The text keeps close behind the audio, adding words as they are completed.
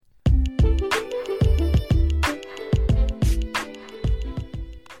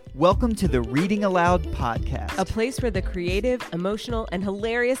Welcome to the Reading Aloud podcast, a place where the creative, emotional, and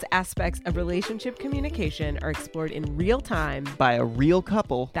hilarious aspects of relationship communication are explored in real time by a real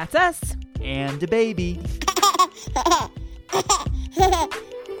couple. That's us. And a baby.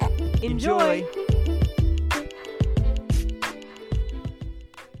 Enjoy.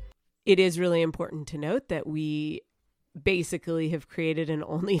 It is really important to note that we basically have created an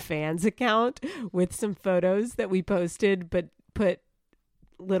OnlyFans account with some photos that we posted, but put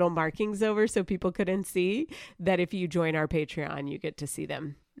little markings over so people couldn't see that if you join our Patreon, you get to see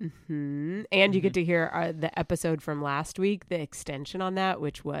them. And you get to hear the episode from last week, the extension on that,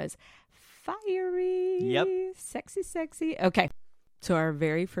 which was fiery. Yep. Sexy. Okay. So our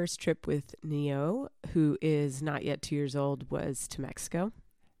very first trip with Neo, who is not yet 2 years old, was to Mexico.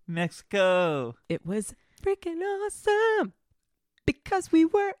 It was freaking awesome because we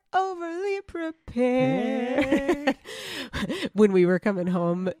were overly prepared. When we were coming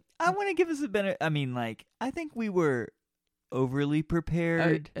home, I want to give us a better, I think we were overly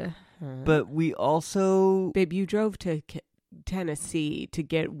prepared, but we also... Babe, you drove to Tennessee to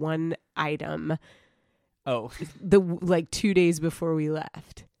get one item. Oh. 2 days before we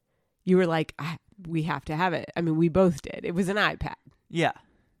left. You were like, we have to have it. I mean, we both did. It was an iPad. Yeah.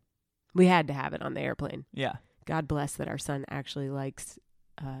 We had to have it on the airplane. Yeah. God bless that our son actually likes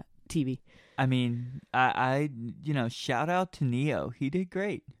TV. I mean, I shout out to Neo. He did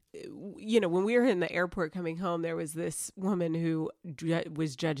great. When we were in the airport coming home, there was this woman who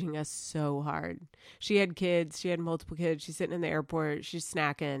was judging us so hard. She had kids. She had multiple kids. She's sitting in the airport. She's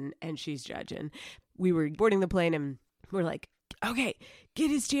snacking and she's judging. We were boarding the plane and we're like, okay, get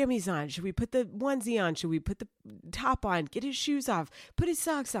his jammies on. Should we put the onesie on? Should we put the top on? Get his shoes off. Put his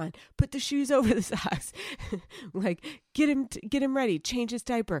socks on. Put the shoes over the socks. Get him ready. Change his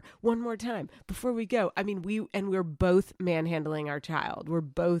diaper one more time before we go. I mean, we're both manhandling our child. We're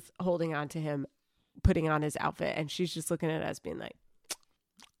both holding on to him, putting on his outfit, and she's just looking at us being like,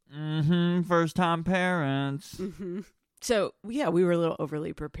 first time parents. So, yeah, we were a little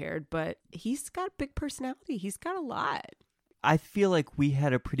overly prepared, but he's got a big personality. He's got a lot. I feel like we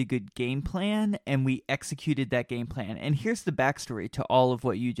had a pretty good game plan and we executed that game plan. And here's the backstory to all of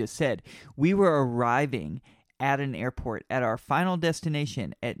what you just said. We were arriving at an airport at our final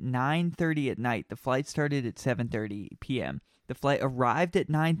destination at 9:30 at night. The flight started at 7:30 p.m. The flight arrived at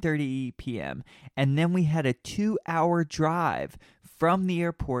 9:30 p.m. And then we had a 2-hour drive from the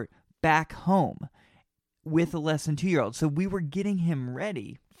airport back home with a less than 2-year-old. So we were getting him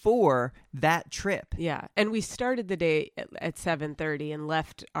ready for that trip. Yeah. And we started the day at 7:30 and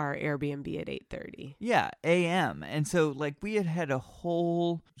left our Airbnb at 8:30. Yeah, a.m. And so we had a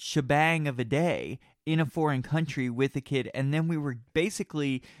whole shebang of a day in a foreign country with a kid, and then we were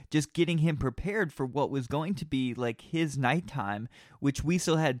basically just getting him prepared for what was going to be his nighttime, which we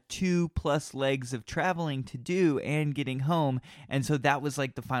still had 2+ legs of traveling to do and getting home. And so that was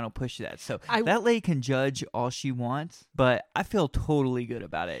the final push to that. So that lady can judge all she wants, but I feel totally good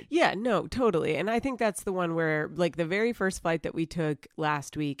about it. Yeah, no, totally. And I think that's the one where the very first flight that we took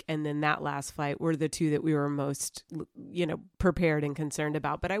last week and then that last flight were the two that we were most, prepared and concerned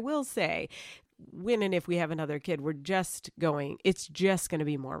about. But I will say, when and if we have another kid, it's just going to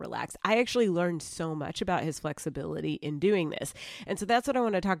be more relaxed. I actually learned so much about his flexibility in doing this. And so that's what I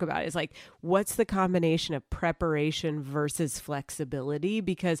want to talk about is what's the combination of preparation versus flexibility?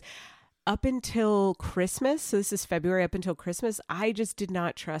 Because up until Christmas, so this is February, up until Christmas, I just did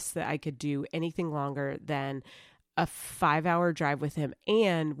not trust that I could do anything longer than a 5-hour drive with him.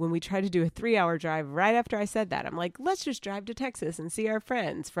 And when we tried to do a 3-hour drive, right after I said that, I'm like, let's just drive to Texas and see our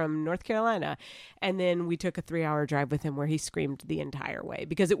friends from North Carolina. And then we took a 3-hour drive with him where he screamed the entire way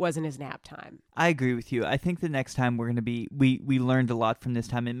because it wasn't his nap time. I agree with you. I think the next time we're going to be, we learned a lot from this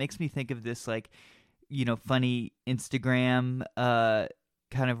time. It makes me think of this funny Instagram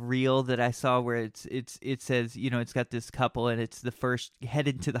kind of reel that I saw where it says, it's got this couple and it's the first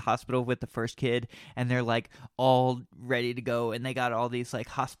headed to the hospital with the first kid and they're all ready to go and they got all these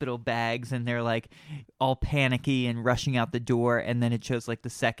hospital bags and they're all panicky and rushing out the door, and then it shows the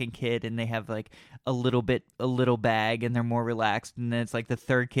second kid and they have a little bag and they're more relaxed, and then it's the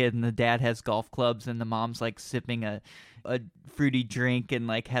third kid and the dad has golf clubs and the mom's sipping a fruity drink and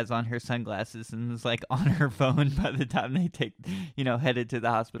has on her sunglasses and is on her phone by the time they take headed to the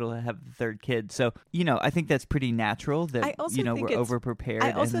hospital to have the third kid. So I think that's pretty natural that we're over prepared.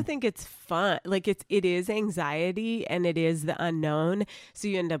 I also think it's fun. It is anxiety and it is the unknown, so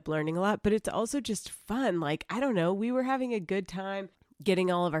you end up learning a lot, but it's also just fun. I don't know, we were having a good time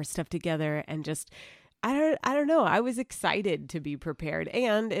getting all of our stuff together and just I don't know. I was excited to be prepared,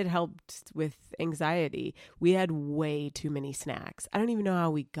 and it helped with anxiety. We had way too many snacks. I don't even know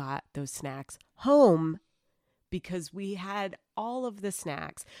how we got those snacks home because we had all of the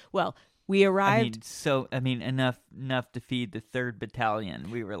snacks. Well, we arrived. Enough to feed the 3rd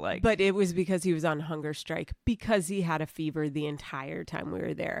Battalion. We were like, but it was because he was on hunger strike, because he had a fever the entire time we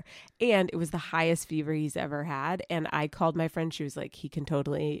were there. And it was the highest fever he's ever had. And I called my friend. She was like, he can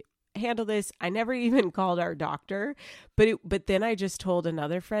totally handle this. I never even called our doctor, but then I just told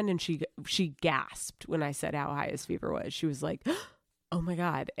another friend, and she gasped when I said how high his fever was. She was like, oh my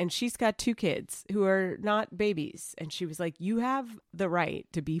God. And she's got 2 kids who are not babies. And she was like, you have the right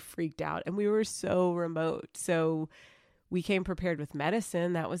to be freaked out. And we were so remote. So we came prepared with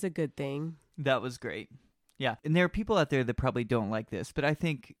medicine. That was a good thing. That was great. Yeah. And there are people out there that probably don't like this, but I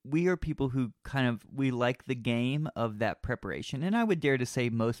think we are people who we like the game of that preparation. And I would dare to say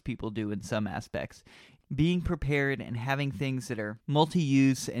most people do in some aspects. Being prepared and having things that are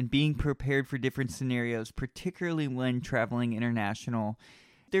multi-use and being prepared for different scenarios, particularly when traveling international,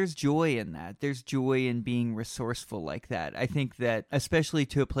 there's joy in that. There's joy in being resourceful like that. I think that especially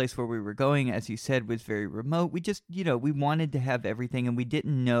to a place where we were going, as you said, was very remote. We just, we wanted to have everything, and we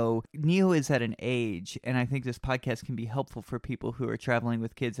didn't know. Neo is at an age, and I think this podcast can be helpful for people who are traveling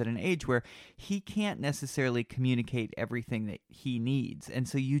with kids at an age where he can't necessarily communicate everything that he needs. And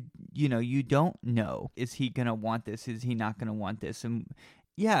so you don't know, is he going to want this? Is he not going to want this?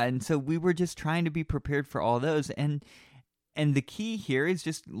 And so we were just trying to be prepared for all those. And the key here is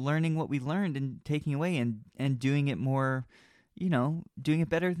just learning what we learned and taking away and doing it more, doing it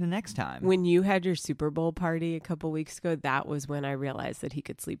better the next time. When you had your Super Bowl party a couple weeks ago, that was when I realized that he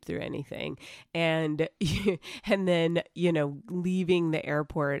could sleep through anything. And then, leaving the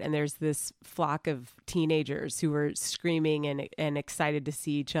airport, and there's this flock of teenagers who were screaming and excited to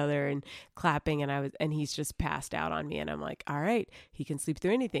see each other and clapping. And he's just passed out on me. And I'm like, all right, he can sleep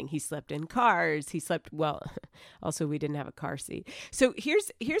through anything. He slept in cars. Also, we didn't have a car seat. So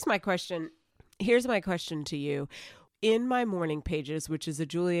here's my question. Here's my question to you. In my morning pages, which is a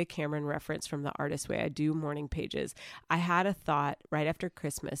Julia Cameron reference from The Artist's Way, I do morning pages. I had a thought right after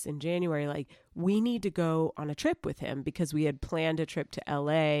Christmas in January, like, we need to go on a trip with him, because we had planned a trip to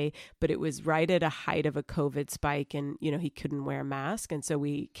LA, but it was right at a height of a COVID spike, and, he couldn't wear a mask. And so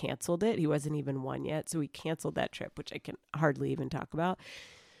we canceled it. He wasn't even 1 yet. So we canceled that trip, which I can hardly even talk about.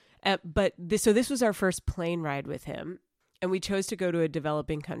 So this was our first plane ride with him. And we chose to go to a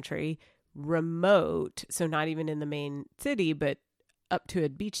developing country, remote, so not even in the main city, but up to a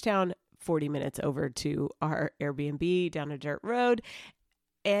beach town, 40 minutes over to our Airbnb down a dirt road.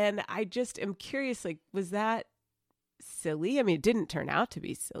 And I just am curious, like, was that silly? I mean, it didn't turn out to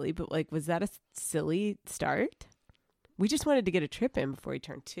be silly, but like, was that a silly start? We just wanted to get a trip in before he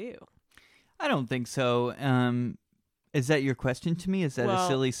turned 2. I don't think so. Is that your question to me? Is that a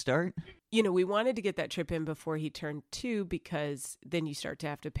silly start? We wanted to get that trip in before he turned 2, because then you start to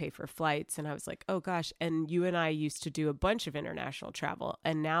have to pay for flights. And I was like, oh gosh. And you and I used to do a bunch of international travel.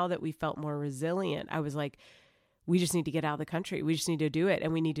 And now that we felt more resilient, I was like, we just need to get out of the country. We just need to do it.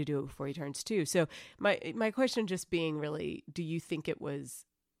 And we need to do it before he turns 2. So my question just being really, do you think it was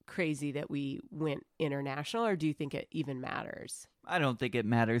crazy that we went international, or do you think it even matters? I don't think it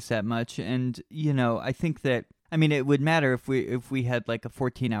matters that much. And, I think that, it would matter if we had like a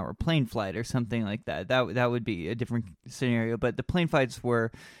 14-hour plane flight or something like that. That would be a different scenario. But the plane flights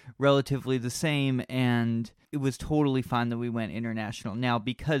were relatively the same, and it was totally fine that we went international. Now,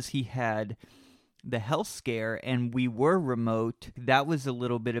 because he had the health scare and we were remote, that was a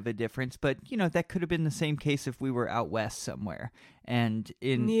little bit of a difference. But, that could have been the same case if we were out west somewhere and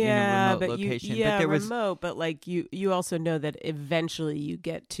in a remote location. But like you also know that eventually you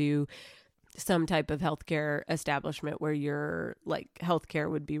get to some type of healthcare establishment where your like healthcare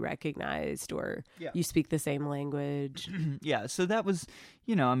would be recognized, or you speak the same language. Yeah. So that was,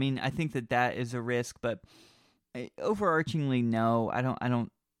 I think that is a risk, but overarchingly, no, I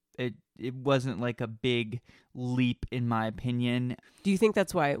don't, it wasn't like a big leap in my opinion. Do you think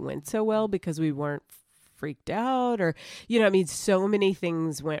that's why it went so well? Because we weren't freaked out, or, so many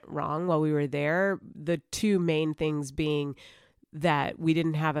things went wrong while we were there. The 2 main things being that we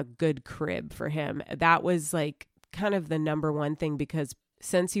didn't have a good crib for him. That was like kind of the number one thing, because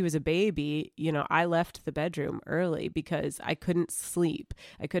since he was a baby, I left the bedroom early because I couldn't sleep.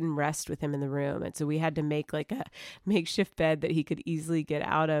 I couldn't rest with him in the room. And so we had to make like a makeshift bed that he could easily get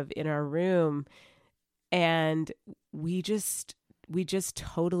out of in our room. And we just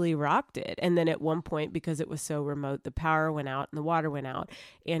totally rocked it. And then at one point, because it was so remote, the power went out and the water went out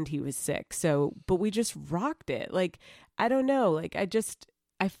and he was sick. But we just rocked it. Like, I don't know. Like,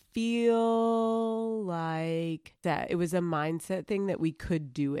 I feel like that it was a mindset thing that we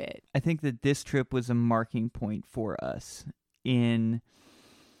could do it. I think that this trip was a marking point for us in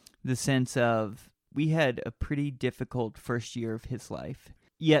the sense of we had a pretty difficult first year of his life.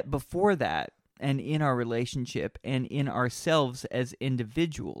 Yet before that, and in our relationship and in ourselves as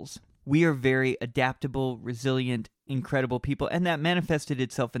individuals, we are very adaptable, resilient, incredible people, and that manifested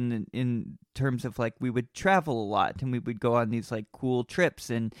itself in terms of like we would travel a lot and we would go on these like cool trips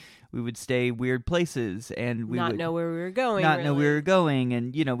and we would stay weird places and we would know where we were going. know where we were going,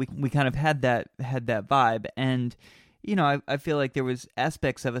 and you know we kind of had that vibe. And you know, I feel like there was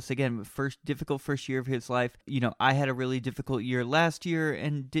aspects of us, again, difficult first year of his life. You know, I had a really difficult year last year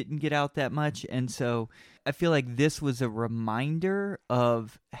and didn't get out that much. And so I feel like this was a reminder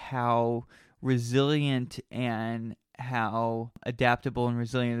of how resilient and how adaptable and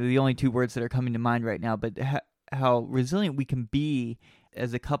resilient are the only two words that are coming to mind right now, but how resilient we can be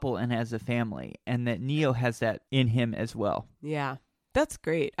as a couple and as a family, and that Neo has that in him as well. Yeah. That's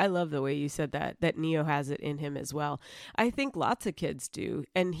great. I love the way you said that Neo has it in him as well. I think lots of kids do.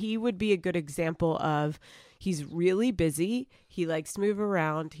 And he would be a good example of he's really busy. He likes to move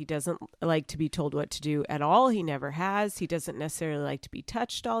around. He doesn't like to be told what to do at all. He never has. He doesn't necessarily like to be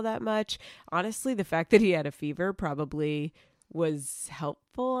touched all that much. Honestly, the fact that he had a fever probably was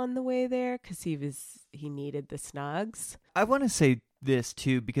helpful on the way there because he needed the snugs. I want to say this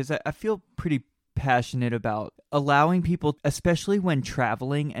too, because I feel pretty passionate about allowing people, especially when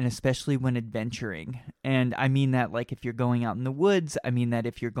traveling and especially when adventuring. And I mean that like if you're going out in the woods, I mean that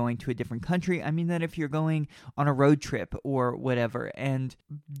if you're going to a different country, I mean that if you're going on a road trip or whatever, and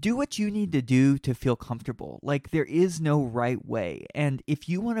do what you need to do to feel comfortable. Like there is no right way. And if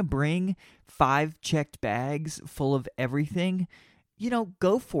you want to bring 5 checked bags full of everything, you know,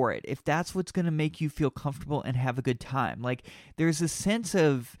 go for it. If that's what's going to make you feel comfortable and have a good time. Like there's a sense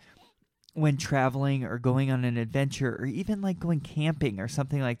of when traveling or going on an adventure or even like going camping or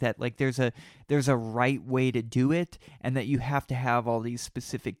something like that, like there's a right way to do it, and that you have to have all these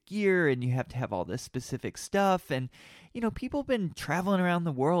specific gear and you have to have all this specific stuff. And you know, people have been traveling around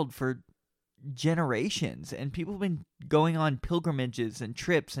the world for generations, and people have been going on pilgrimages and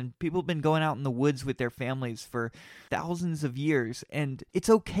trips, and people have been going out in the woods with their families for thousands of years, and it's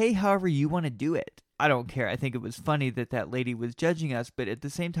okay however you want to do it. I don't care. I think it was funny that lady was judging us, but at the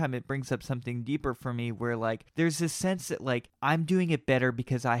same time, it brings up something deeper for me where, like, there's this sense that, like, I'm doing it better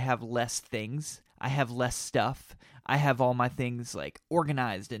because I have less things. I have less stuff. I have all my things, like,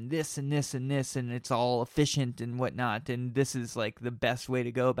 organized and this and this and this, and it's all efficient and whatnot, and this is, like, the best way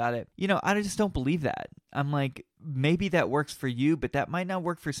to go about it. You know, I just don't believe that. I'm like, maybe that works for you, but that might not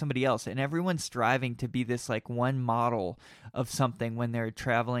work for somebody else. And everyone's striving to be this like one model of something when they're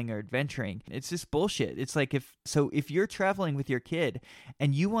traveling or adventuring. It's just bullshit. It's like if you're traveling with your kid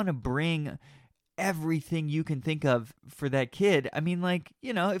and you want to bring everything you can think of for that kid, I mean, like,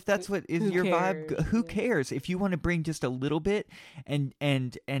 you know, if that's what is your vibe, who cares? If you want to bring just a little bit and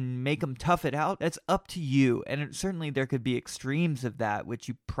make them tough it out, that's up to you. And certainly there could be extremes of that, which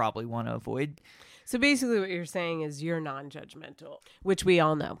you probably want to avoid. So basically what you're saying is you're non-judgmental, which we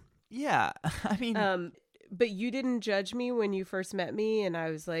all know. Yeah. I mean, but you didn't judge me when you first met me, and I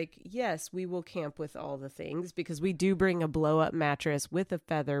was like, yes, we will camp with all the things, because we do bring a blow-up mattress with a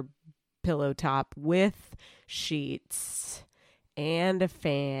feather pillow top with sheets and a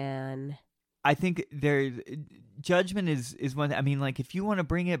fan. I think judgment is one. I mean, like, if you want to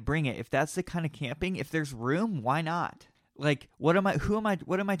bring it, bring it. If that's the kind of camping, if there's room, why not? Like, what am I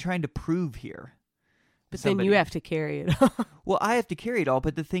trying to prove here? But somebody. Then you have to carry it all. Well, I have to carry it all,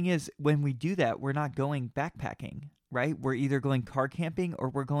 but the thing is, when we do that, we're not going backpacking, right? We're either going car camping or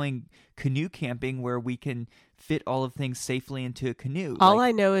we're going canoe camping, where we can fit all of things safely into a canoe. All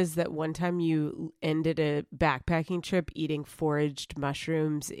I know is that one time you ended a backpacking trip eating foraged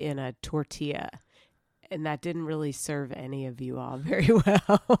mushrooms in a tortilla, and that didn't really serve any of you all very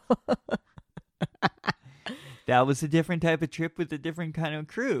well. That was a different type of trip with a different kind of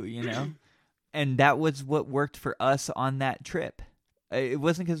crew, you know? And that was what worked for us on that trip. It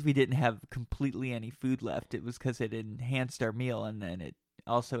wasn't because we didn't have completely any food left. It was because it enhanced our meal, and then it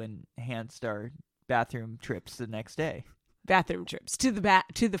also enhanced our bathroom trips the next day. Bathroom trips to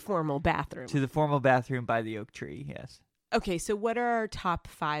the formal bathroom. To the formal bathroom by the oak tree, yes. Okay, so what are our top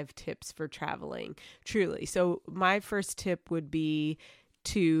 5 tips for traveling? Truly. So my first tip would be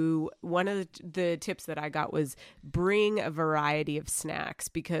one of the tips that I got was bring a variety of snacks,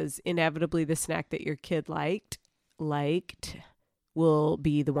 because inevitably the snack that your kid liked will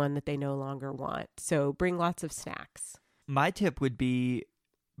be the one that they no longer want. So bring lots of snacks. My tip would be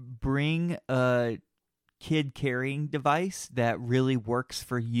bring a kid carrying device that really works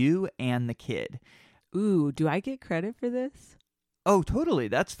for you and the kid. Ooh, do I get credit for this? Oh, totally.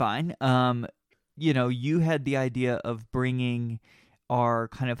 That's fine. You had the idea of bringing our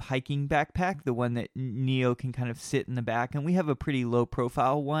kind of hiking backpack, the one that Neo can kind of sit in the back. And we have a pretty low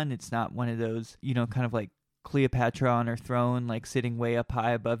profile one. It's not one of those, kind of like Cleopatra on her throne, like sitting way up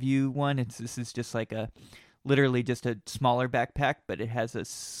high above you one. This is just like literally just a smaller backpack, but it has a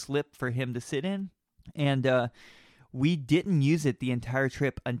slip for him to sit in. And we didn't use it the entire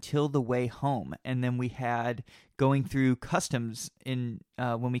trip until the way home. And then we had going through customs when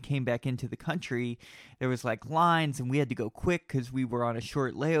we came back into the country, there was like lines and we had to go quick because we were on a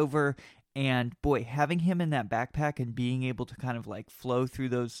short layover. And boy, having him in that backpack and being able to kind of like flow through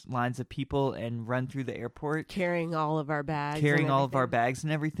those lines of people and run through the airport. Carrying all of our bags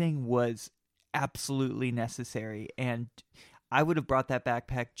and everything was absolutely necessary. And I would have brought that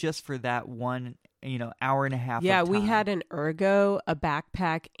backpack just for that one, hour and a half. Yeah, of time. We had an ergo, a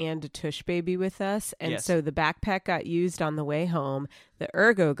backpack, and a tush baby with us. And Yes. So the backpack got used on the way home. The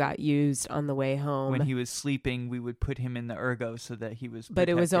ergo got used on the way home. When he was sleeping, we would put him in the ergo so that he was But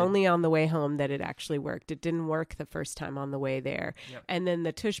it was protected. only on the way home that it actually worked. It didn't work the first time on the way there. Yep. And then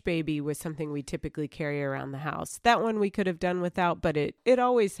the tush baby was something we typically carry around the house. That one we could have done without, but it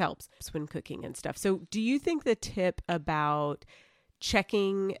always helps when cooking and stuff. So do you think the tip about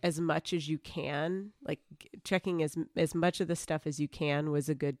checking as much as you can, like checking as much of the stuff as you can, was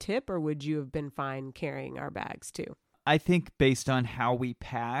a good tip, or would you have been fine carrying our bags too? I think based on how we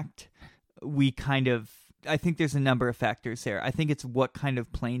packed, I think there's a number of factors there. I think it's what kind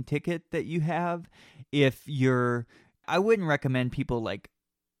of plane ticket that you have. I wouldn't recommend people like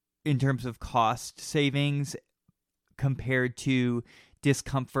in terms of cost savings compared to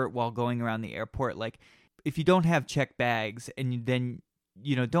discomfort while going around the airport. Like if you don't have checked bags and then,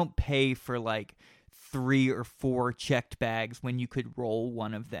 don't pay for like 3 or 4 checked bags when you could roll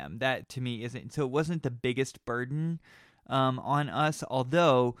one of them. That to me isn't. So it wasn't the biggest burden on us.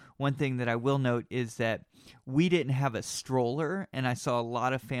 Although one thing that I will note is that we didn't have a stroller, and I saw a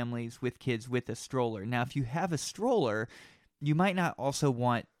lot of families with kids with a stroller. Now, if you have a stroller, you might not also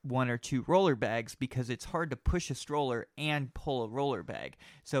want 1 or 2 roller bags because it's hard to push a stroller and pull a roller bag.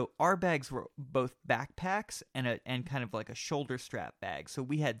 So our bags were both backpacks and kind of like a shoulder strap bag. So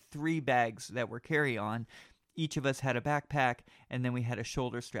we had 3 bags that were carry-on. Each of us had a backpack, and then we had a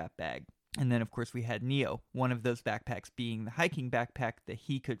shoulder strap bag. And then, of course, we had Neo, one of those backpacks being the hiking backpack that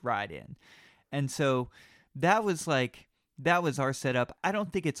he could ride in. And so that was our setup. I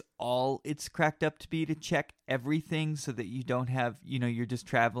don't think it's cracked up to be to check everything so that you don't have, you're just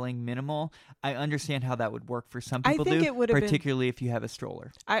traveling minimal. I understand how that would work for some people, particularly if you have a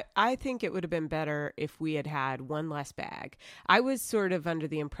stroller. I think it would have been better if we had one less bag. I was sort of under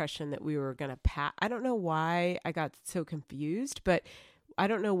the impression that we were going to pack. I don't know why I got so confused, but I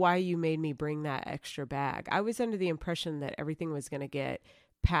don't know why you made me bring that extra bag. I was under the impression that everything was going to get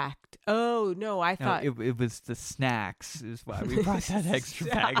packed. Oh, no, I thought... No, it was the snacks is why we brought that extra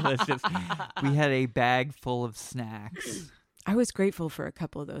bag. We had a bag full of snacks. I was grateful for a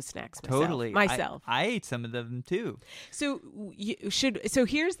couple of those snacks myself. Totally. I ate some of them too. So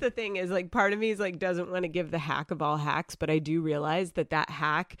here's the thing is like part of me is like doesn't want to give the hack of all hacks, but I do realize that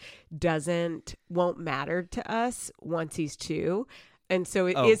hack won't matter to us once he's 2. And so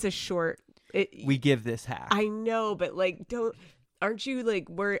it is a short... we give this hack. I know, but like aren't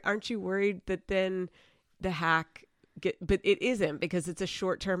you worried that then the hack but it isn't because it's a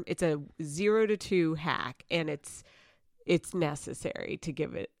short term, it's a 0 to 2 hack and it's necessary to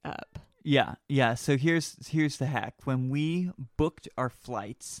give it up. Yeah. So here's the hack. When we booked our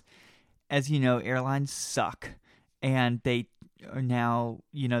flights, as you know, airlines suck and they are now,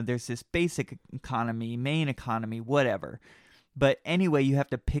 there's this basic economy, main economy, whatever. But anyway, you have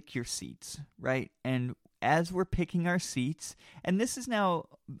to pick your seats, right? And as we're picking our seats, and this is now,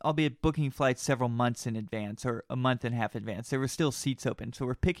 albeit booking flights several months in advance or a month and a half in advance, there were still seats open. So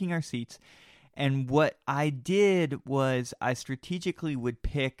we're picking our seats. And what I did was I strategically would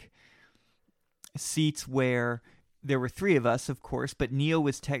pick seats where there were 3 of us, of course, but Neo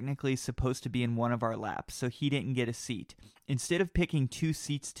was technically supposed to be in one of our laps, so he didn't get a seat. Instead of picking 2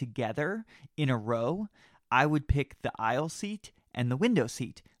 seats together in a row, I would pick the aisle seat and the window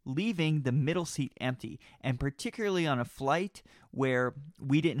seat, leaving the middle seat empty. And particularly on a flight where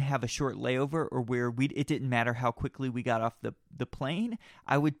we didn't have a short layover or where it didn't matter how quickly we got off the plane,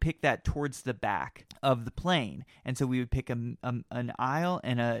 I would pick that towards the back of the plane. And so we would pick an aisle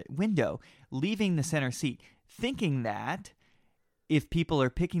and a window, leaving the center seat, thinking that if people are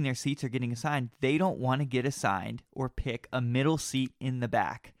picking their seats or getting assigned, they don't want to get assigned or pick a middle seat in the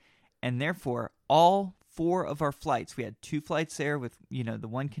back. And therefore, all 4 of our flights. We had 2 flights there with, the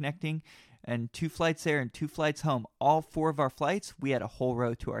one connecting, and 2 flights there and 2 flights home. All 4 of our flights, we had a whole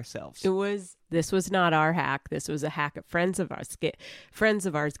row to ourselves. This was not our hack. This was a hack that friends of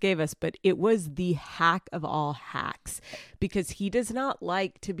ours gave us, but it was the hack of all hacks because he does not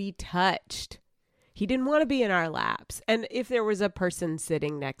like to be touched. He didn't want to be in our laps. And if there was a person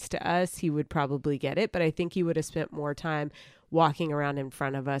sitting next to us, he would probably get it. But I think he would have spent more time walking around in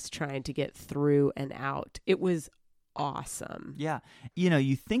front of us trying to get through and out. It was awesome. Yeah.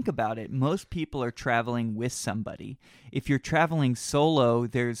 You think about it, most people are traveling with somebody. If you're traveling solo,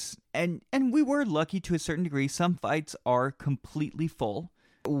 and we were lucky to a certain degree, some flights are completely full.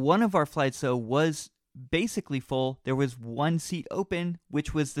 One of our flights, though, was basically full. There was one seat open,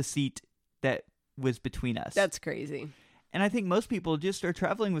 which was the seat that was between us. That's crazy. And I think most people just are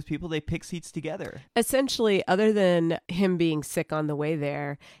traveling with people. They pick seats together. Essentially, other than him being sick on the way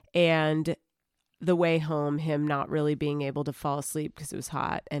there and the way home, him not really being able to fall asleep because it was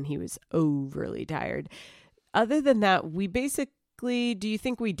hot and he was overly tired. Other than that, do you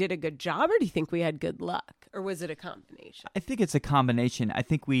think we did a good job or do you think we had good luck? Or was it a combination? I think it's a combination. I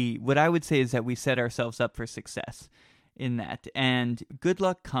think what I would say is that we set ourselves up for success in that. And good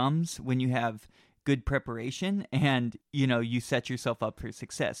luck comes when you have good preparation and, you set yourself up for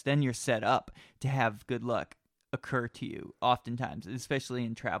success. Then you're set up to have good luck occur to you oftentimes, especially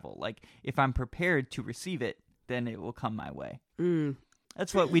in travel. Like if I'm prepared to receive it, then it will come my way.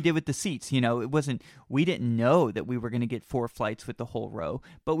 That's what we did with the seats. We didn't know that we were going to get 4 flights with the whole row,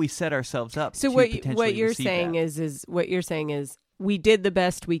 but we set ourselves up. So what you're saying is we did the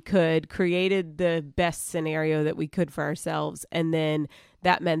best we could, created the best scenario that we could for ourselves. And then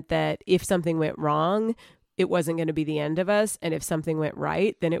that meant that if something went wrong, it wasn't going to be the end of us. And if something went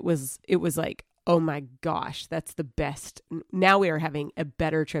right, then it was like, oh my gosh, that's the best. Now we are having a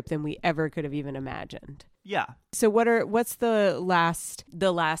better trip than we ever could have even imagined. Yeah. So what's the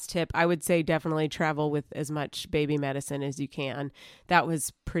last tip? I would say definitely travel with as much baby medicine as you can. That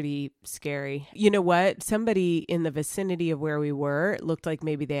was pretty scary. You know what? Somebody in the vicinity of where we were looked like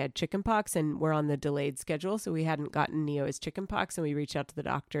maybe they had chickenpox and we're on the delayed schedule. So we hadn't gotten Neo his chickenpox and we reached out to the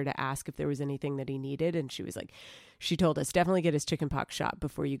doctor to ask if there was anything that he needed. And she told us, definitely get his chickenpox shot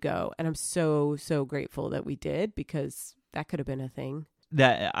before you go. And I'm so, so grateful that we did because that could have been a thing.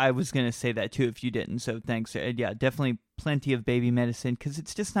 That I was going to say that too if you didn't. So thanks. Yeah, definitely plenty of baby medicine because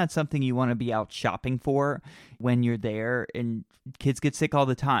it's just not something you want to be out shopping for when you're there, and kids get sick all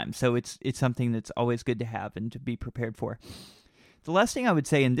the time. So it's something that's always good to have and to be prepared for. The last thing I would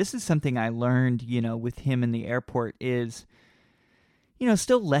say, and this is something I learned, with him in the airport is,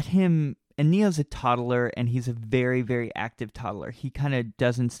 still let him. And Neo's a toddler, and he's a very, very active toddler. He kind of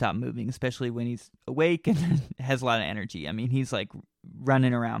doesn't stop moving, especially when he's awake and has a lot of energy. I mean, he's like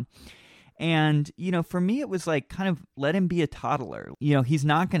running around. And, for me, it was like kind of let him be a toddler. He's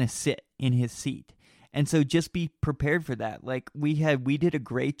not going to sit in his seat. And so just be prepared for that. Like we did a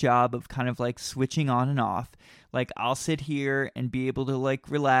great job of kind of like switching on and off. Like I'll sit here and be able to like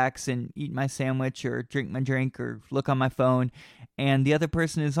relax and eat my sandwich or drink my drink or look on my phone. And the other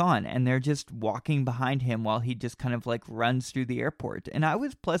person is on and they're just walking behind him while he just kind of like runs through the airport. And I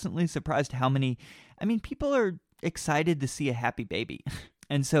was pleasantly surprised how many, people are excited to see a happy baby.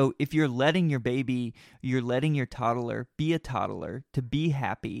 And so if you're letting your toddler be a toddler to be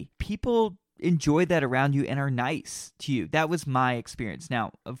happy, people enjoy that around you and are nice to you. That was my experience.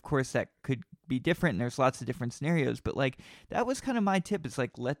 Now, of course, that could be different and there's lots of different scenarios, but like that was kind of my tip. It's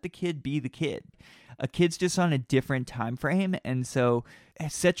like, let the kid be the kid. A kid's just on a different time frame. And so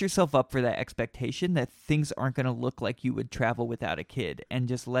set yourself up for that expectation that things aren't going to look like you would travel without a kid, and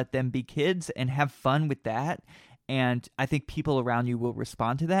just let them be kids and have fun with that. And I think people around you will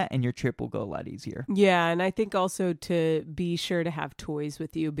respond to that and your trip will go a lot easier. Yeah. And I think also to be sure to have toys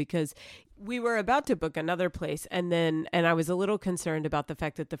with you, because we were about to book another place and I was a little concerned about the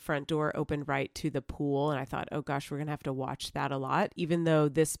fact that the front door opened right to the pool. And I thought, oh gosh, we're going to have to watch that a lot, even though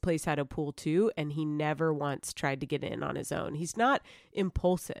this place had a pool too. And he never once tried to get in on his own. He's not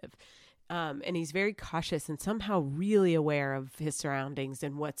impulsive. And he's very cautious and somehow really aware of his surroundings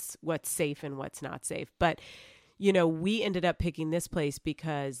and what's safe and what's not safe. But we ended up picking this place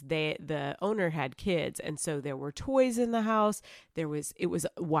because the owner had kids. And so there were toys in the house. It was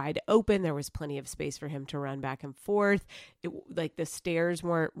wide open. There was plenty of space for him to run back and forth. Like the stairs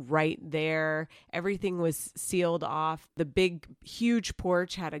weren't right there. Everything was sealed off. The big, huge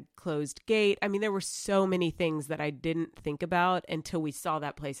porch had a closed gate. I mean, there were so many things that I didn't think about until we saw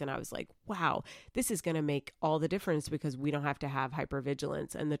that place. And I was like, wow, this is going to make all the difference because we don't have to have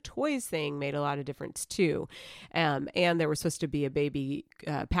hypervigilance. And the toys thing made a lot of difference too. And there was supposed to be a baby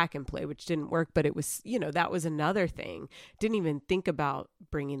pack and play, which didn't work, but it was, that was another thing. Didn't even think about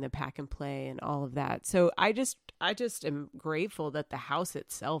bringing the pack and play and all of that. So I just am grateful that the house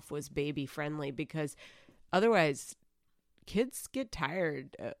itself was baby friendly, because otherwise kids get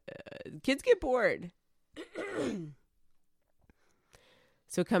tired. Kids get bored.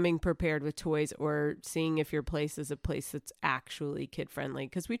 So coming prepared with toys, or seeing if your place is a place that's actually kid friendly.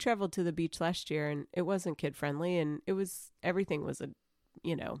 Because we traveled to the beach last year and it wasn't kid friendly, and everything was a,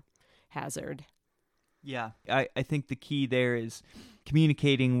 hazard. Yeah. I think the key there is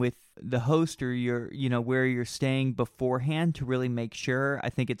communicating with the host or where you're staying beforehand to really make sure. I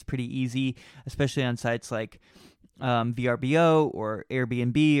think it's pretty easy, especially on sites like VRBO or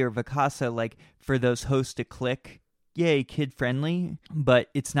Airbnb or Vacasa, like for those hosts to click, yay, kid friendly, but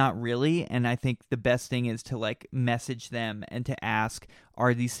it's not really. And I think the best thing is to like message them and to ask,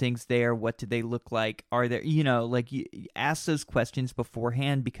 are these things there? What do they look like? Are there, you ask those questions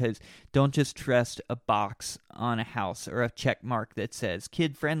beforehand, because don't just trust a box on a house or a check mark that says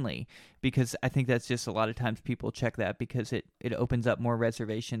kid friendly, because I think that's just a lot of times people check that because it opens up more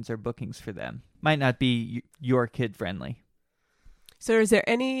reservations or bookings for them. Might not be your kid friendly. So is there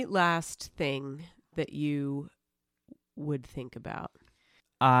any last thing that you would think about?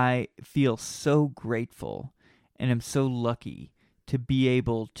 I feel so grateful and am so lucky to be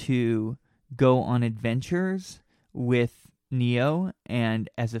able to go on adventures with Neo and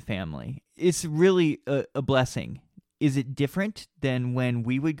as a family. It's really a blessing. Is it different than when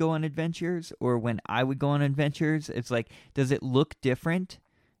we would go on adventures or when I would go on adventures? It's like, does it look different?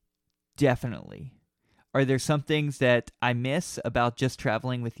 Definitely. Are there some things that I miss about just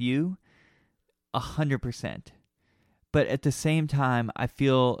traveling with you? 100%. But at the same time, I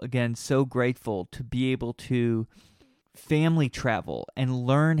feel, again, so grateful to be able to family travel and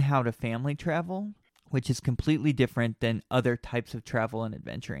learn how to family travel, which is completely different than other types of travel and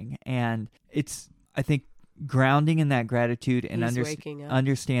adventuring. And it's, I think, grounding in that gratitude and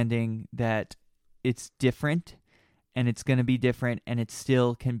understanding that it's different and it's going to be different and it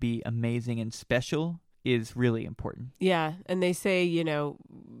still can be amazing and special is really important. Yeah. And they say,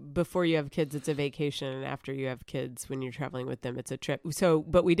 before you have kids, it's a vacation. And after you have kids, when you're traveling with them, it's a trip. So,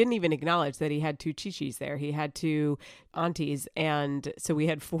 but we didn't even acknowledge that he had 2 Chi-Chis there. He had 2 aunties. And so we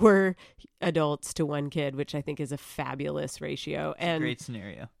had 4 adults to 1 kid, which I think is a fabulous ratio. It's a great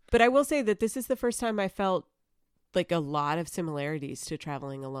scenario. But I will say that this is the first time I felt like a lot of similarities to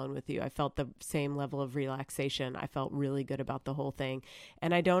traveling alone with you. I felt the same level of relaxation. I felt really good about the whole thing.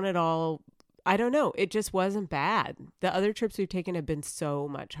 And I don't know. It just wasn't bad. The other trips we've taken have been so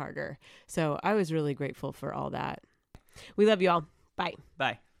much harder. So I was really grateful for all that. We love you all. Bye.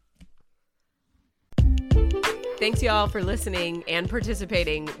 Bye. Thanks, y'all, for listening and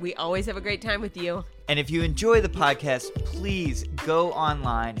participating. We always have a great time with you. And if you enjoy the podcast, please go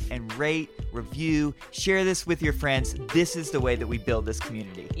online and rate, review, share this with your friends. This is the way that we build this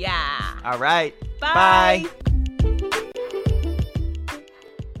community. Yeah. All right. Bye. Bye.